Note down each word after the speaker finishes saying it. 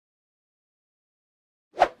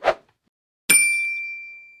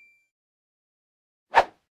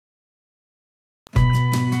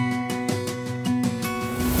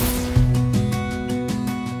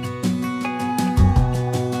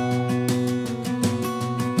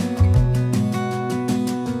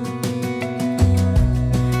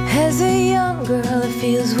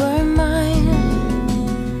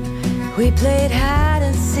We played hide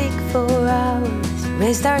and seek for hours,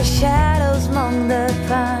 raised our shadows among the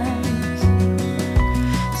pines.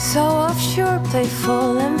 So offshore,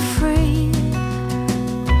 playful and free,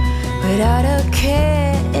 without a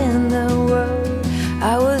care in the world.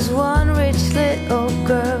 I was one rich little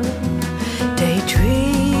girl,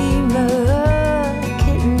 daydreamer,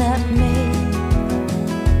 kidnap me.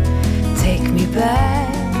 Take me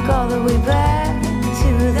back, all the way back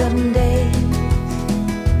to them days,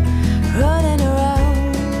 running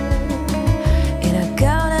around in a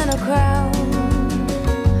gown and a crown,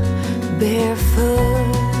 barefoot.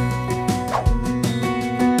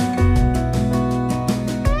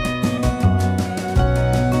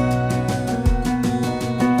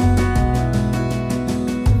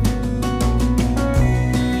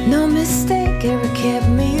 No mistake ever kept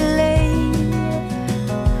me late.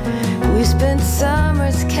 We spent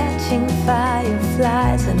summers catching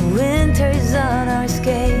fireflies and winters on our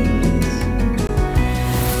skates.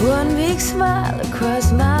 One big smile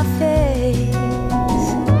across my face.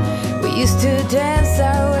 We used to dance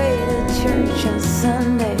our way to church on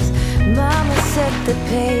Sundays. Mama set the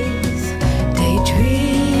pace.